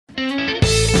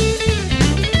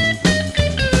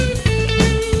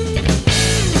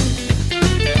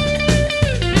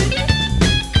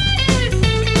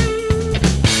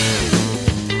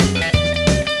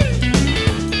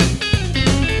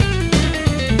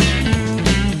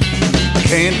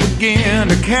Can't begin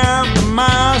to count the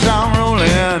miles I'm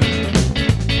rolling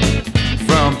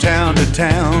from town to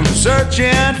town,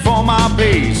 searching for my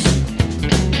peace.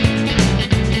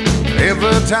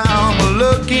 Every time I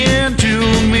look into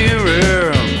a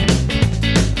mirror,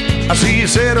 I see a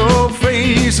sad old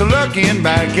face looking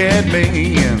back at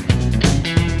me.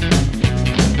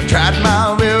 I tried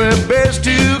my very best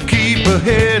to keep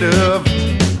ahead of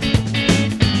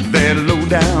that low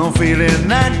down feeling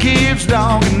that keeps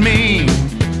dogging me.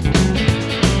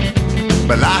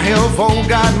 But I have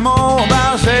forgot more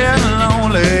about sad and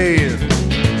lonely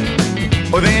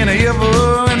than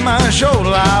ever in my short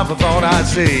life I thought I'd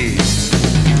see.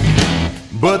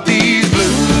 But these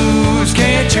blues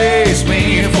can't chase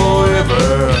me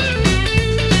forever,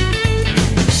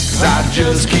 'cause I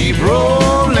just keep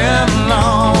rolling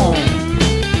along.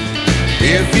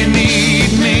 If you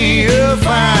need me, you'll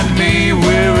find me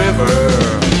wherever.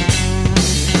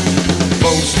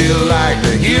 Folks still like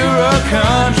to hear a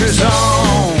country song.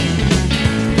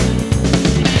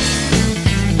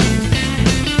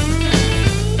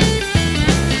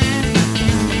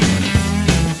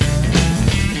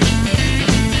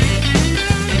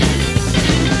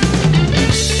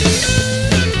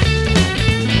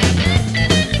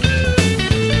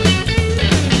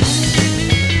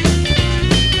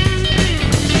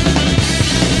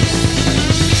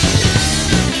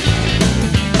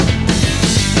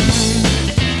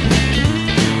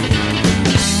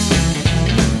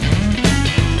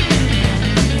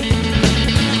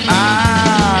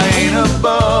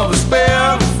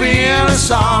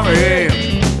 Sorry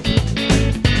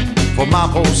for my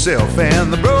poor self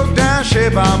and the broke down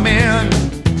shape I'm in,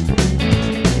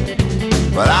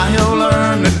 but I have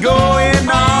learned that going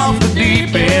off the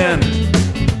deep end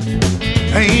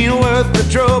ain't worth the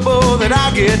trouble that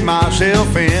I get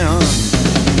myself in.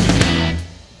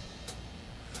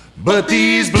 But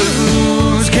these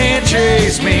blues can't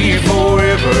chase me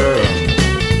forever,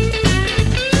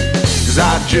 'cause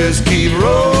I just keep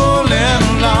rolling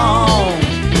along.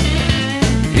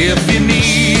 If you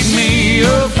need me,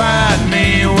 you'll find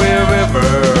me wherever.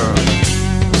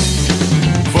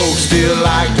 Folks still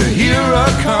like to hear a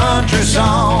country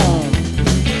song.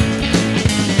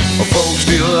 Folks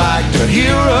still like to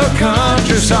hear a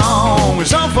country song.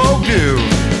 Some folk do.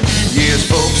 Yes,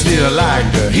 folks still like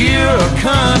to hear a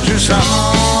country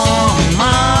song.